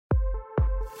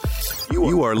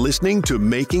You are listening to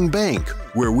Making Bank,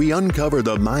 where we uncover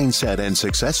the mindset and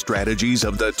success strategies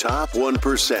of the top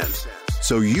 1%,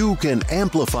 so you can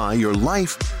amplify your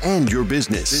life and your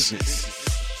business.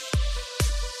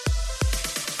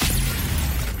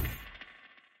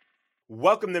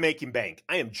 Welcome to Making Bank.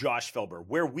 I am Josh Felber,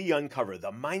 where we uncover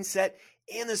the mindset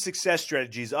and the success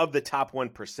strategies of the top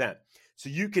 1%, so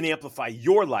you can amplify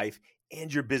your life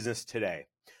and your business today.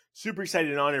 Super excited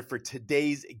and honored for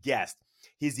today's guest.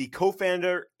 He's the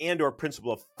co-founder and or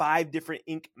principal of 5 different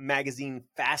Inc. magazine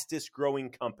fastest growing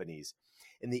companies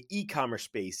in the e-commerce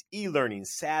space, e-learning,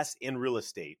 SaaS, and real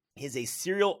estate. He's a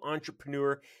serial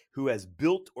entrepreneur who has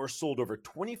built or sold over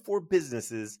 24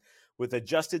 businesses with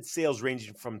adjusted sales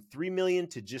ranging from $3 million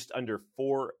to just under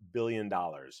 $4 billion.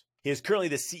 He is currently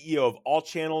the CEO of All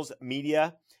Channels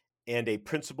Media and a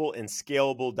principal in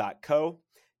Scalable.co,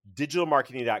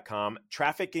 digitalmarketing.com,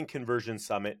 Traffic and Conversion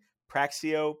Summit,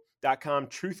 Praxio.com,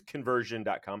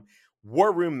 truthconversion.com,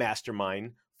 War Room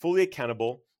Mastermind, Fully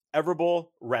Accountable, Everbowl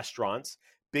Restaurants,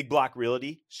 Big Block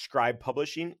Realty, Scribe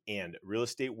Publishing, and Real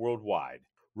Estate Worldwide.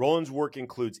 Roland's work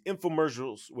includes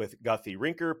infomercials with Guthrie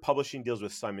Rinker, publishing deals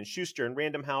with Simon Schuster and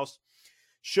Random House,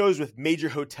 shows with major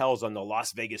hotels on the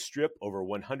Las Vegas Strip, over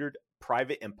 100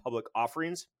 private and public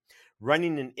offerings,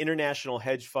 running an international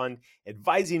hedge fund,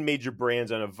 advising major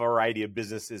brands on a variety of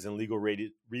businesses and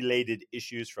legal-related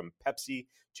issues from Pepsi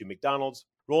to McDonald's.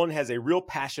 Roland has a real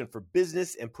passion for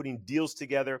business and putting deals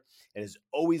together and is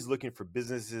always looking for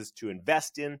businesses to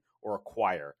invest in or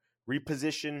acquire,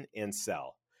 reposition, and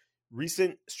sell.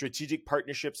 Recent strategic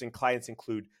partnerships and clients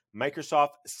include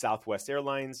Microsoft, Southwest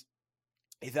Airlines,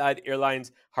 Etihad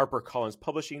Airlines, HarperCollins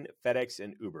Publishing, FedEx,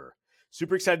 and Uber.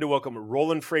 Super excited to welcome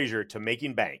Roland Frasier to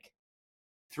Making Bank.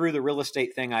 Through the real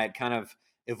estate thing, I had kind of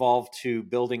evolved to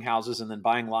building houses and then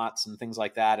buying lots and things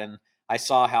like that. And I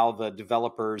saw how the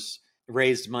developers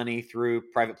raised money through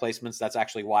private placements. That's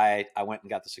actually why I went and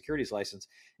got the securities license,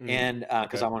 and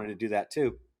because I wanted to do that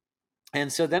too.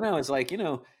 And so then I was like,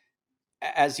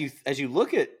 as you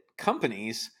look at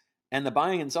companies and the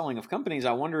buying and selling of companies,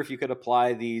 I wonder if you could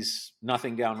apply these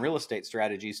nothing down real estate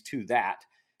strategies to that.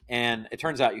 And it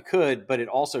turns out you could, but it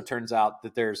also turns out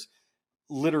that there's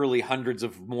literally hundreds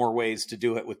of more ways to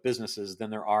do it with businesses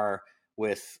than there are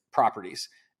with properties.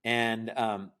 And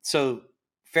so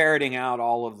ferreting out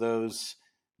all of those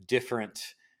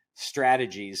different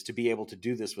strategies to be able to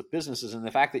do this with businesses, and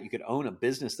the fact that you could own a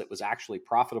business that was actually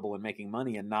profitable and making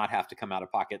money and not have to come out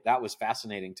of pocket, that was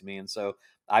fascinating to me. And so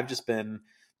I've just been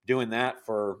doing that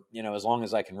for, as long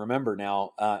as I can remember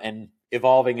now, and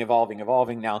evolving.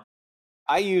 Now,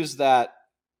 I use that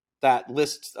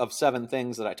list of 7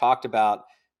 things that I talked about.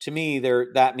 To me,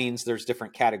 that means there's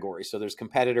different categories. So there's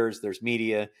competitors, there's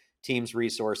media, teams,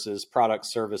 resources,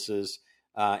 products, services,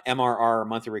 MRR,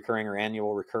 monthly recurring or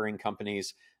annual recurring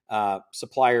companies,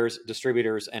 suppliers,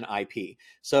 distributors, and IP.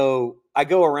 So I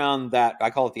go around that, I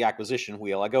call it the acquisition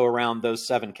wheel. I go around those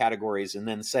 7 categories and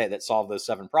then say that solve those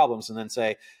 7 problems, and then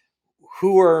say,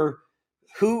 who are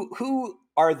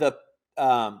the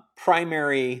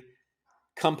primary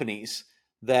companies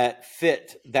that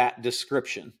fit that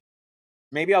description?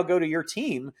 Maybe I'll go to your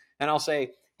team and I'll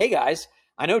say, hey guys,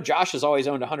 I know Josh has always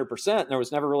owned 100%, and there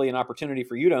was never really an opportunity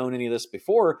for you to own any of this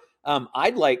before.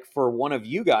 I'd like for one of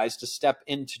you guys to step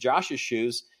into Josh's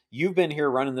shoes. You've been here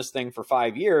running this thing for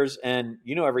 5 years, and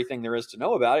you know everything there is to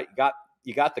know about it.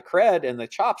 You got the cred and the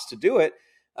chops to do it.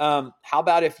 How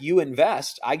about if you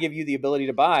invest? I give you the ability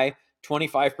to buy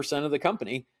 25% of the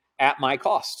company at my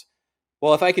cost.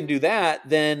 Well, if I can do that,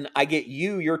 then I get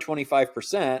you your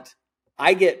 25%.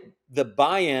 I get the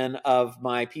buy-in of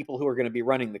my people who are going to be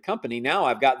running the company. Now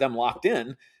I've got them locked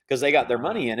in because they got their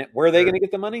money in it. Where are they going to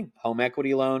get the money? Home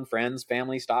equity loan, friends,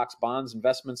 family, stocks, bonds,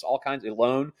 investments, all kinds of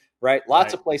loan, right?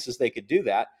 Lots of places they could do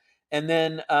that. And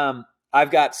then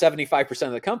I've got 75%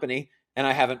 of the company and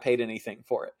I haven't paid anything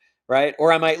for it, right?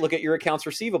 Or I might look at your accounts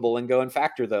receivable and go and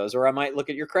factor those. Or I might look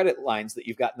at your credit lines that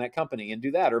you've got in that company and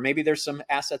do that. Or maybe there's some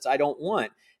assets I don't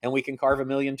want and we can carve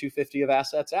 $1,250,000 of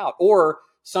assets out, or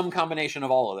some combination of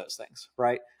all of those things,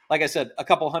 right? Like I said, a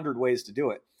couple hundred ways to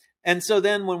do it. And so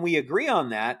then when we agree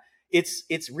on that,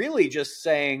 it's really just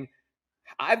saying,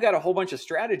 I've got a whole bunch of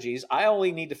strategies. I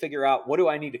only need to figure out what do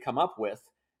I need to come up with.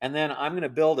 And then I'm going to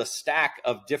build a stack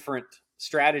of different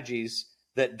strategies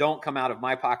that don't come out of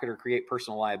my pocket or create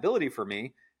personal liability for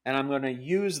me. And I'm going to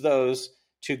use those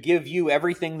to give you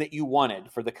everything that you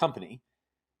wanted for the company.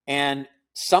 And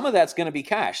some of that's going to be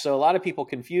cash. So a lot of people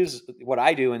confuse what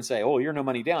I do and say, oh, you're no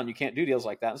money down. You can't do deals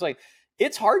like that. It's like,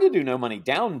 it's hard to do no money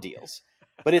down deals,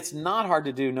 but it's not hard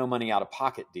to do no money out of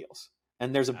pocket deals.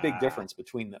 And there's a big difference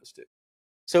between those two.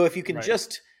 So if you can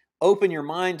just open your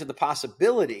mind to the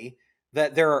possibility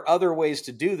that there are other ways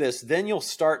to do this, then you'll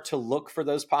start to look for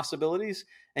those possibilities,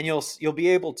 and you'll be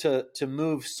able to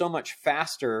move so much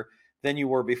faster than you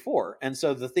were before. And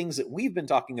so the things that we've been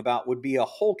talking about would be a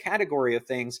whole category of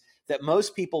things that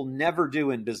most people never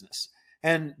do in business.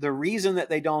 And the reason that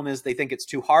they don't is they think it's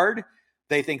too hard.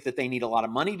 They think that they need a lot of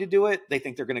money to do it. They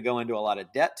think they're going to go into a lot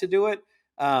of debt to do it.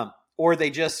 Or they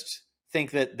just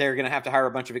think that they're going to have to hire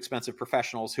a bunch of expensive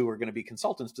professionals who are going to be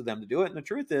consultants to them to do it. And the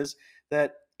truth is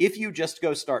that if you just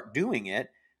go start doing it,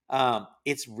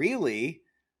 it's really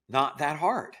not that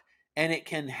hard. And it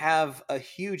can have a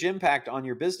huge impact on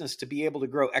your business to be able to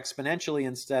grow exponentially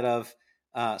instead of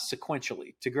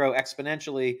sequentially, to grow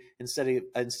exponentially instead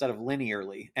of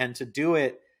linearly, and to do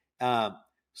it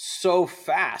so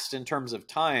fast in terms of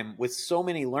time with so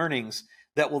many learnings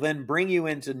that will then bring you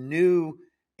into new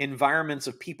environments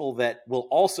of people that will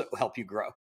also help you grow.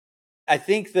 I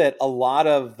think that a lot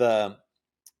of the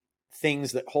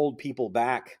things that hold people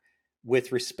back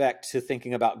with respect to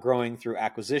thinking about growing through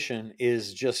acquisition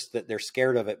is just that they're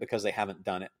scared of it because they haven't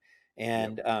done it.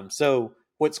 And so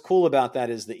what's cool about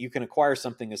that is that you can acquire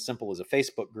something as simple as a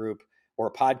Facebook group or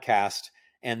a podcast,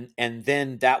 and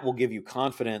then that will give you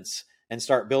confidence and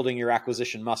start building your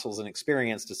acquisition muscles and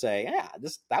experience to say, yeah,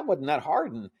 that wasn't that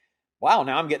hard. And wow,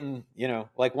 now I'm getting,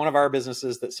 like one of our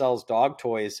businesses that sells dog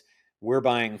toys, we're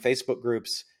buying Facebook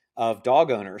groups of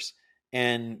dog owners.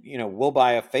 And, we'll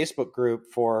buy a Facebook group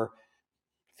for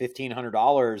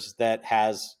 $1,500 that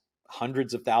has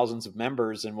hundreds of thousands of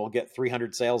members, and we'll get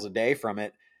 300 sales a day from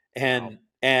it.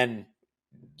 And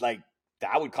like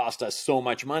that would cost us so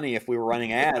much money if we were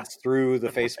running ads through the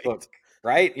Facebook,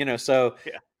 right?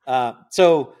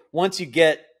 So once you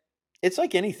get, it's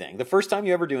like anything. The first time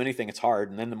you ever do anything, it's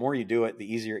hard. And then the more you do it,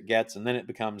 the easier it gets. And then it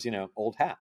becomes, old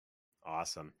hat.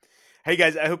 Awesome. Hey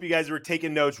guys, I hope you guys were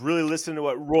taking notes, really listening to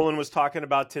what Roland was talking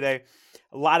about today.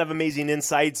 A lot of amazing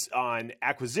insights on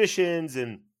acquisitions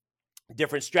and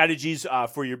different strategies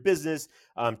for your business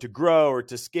to grow or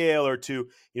to scale or to,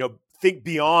 think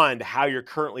beyond how you're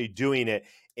currently doing it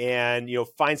and,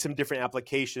 find some different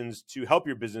applications to help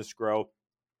your business grow.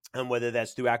 And whether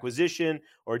that's through acquisition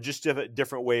or just a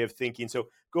different way of thinking. So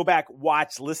go back,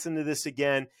 watch, listen to this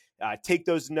again, take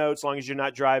those notes as long as you're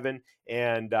not driving,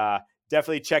 and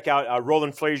definitely check out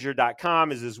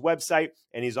RolandFrasier.com is his website,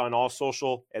 and he's on all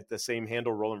social at the same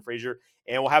handle, Roland Frasier.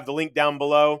 And we'll have the link down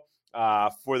below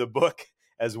for the book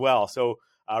as well. So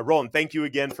Roland, thank you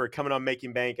again for coming on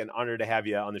Making Bank. An honor to have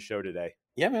you on the show today.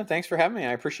 Yeah, man. Thanks for having me.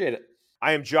 I appreciate it.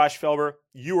 I am Josh Felber.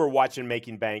 You are watching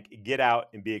Making Bank. Get out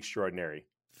and be extraordinary.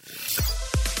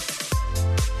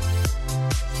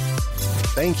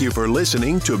 Thank you for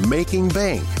listening to Making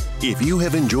Bank. If you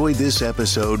have enjoyed this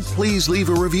episode, please leave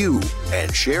a review,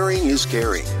 and sharing is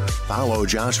caring. Follow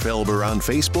Josh Felber on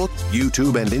Facebook,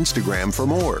 YouTube, and Instagram for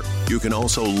more. You can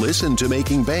also listen to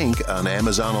Making Bank on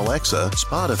Amazon Alexa,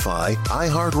 Spotify,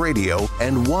 iHeartRadio,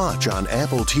 and watch on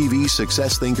Apple TV,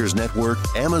 Success Thinkers Network,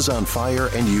 Amazon Fire,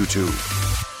 and YouTube.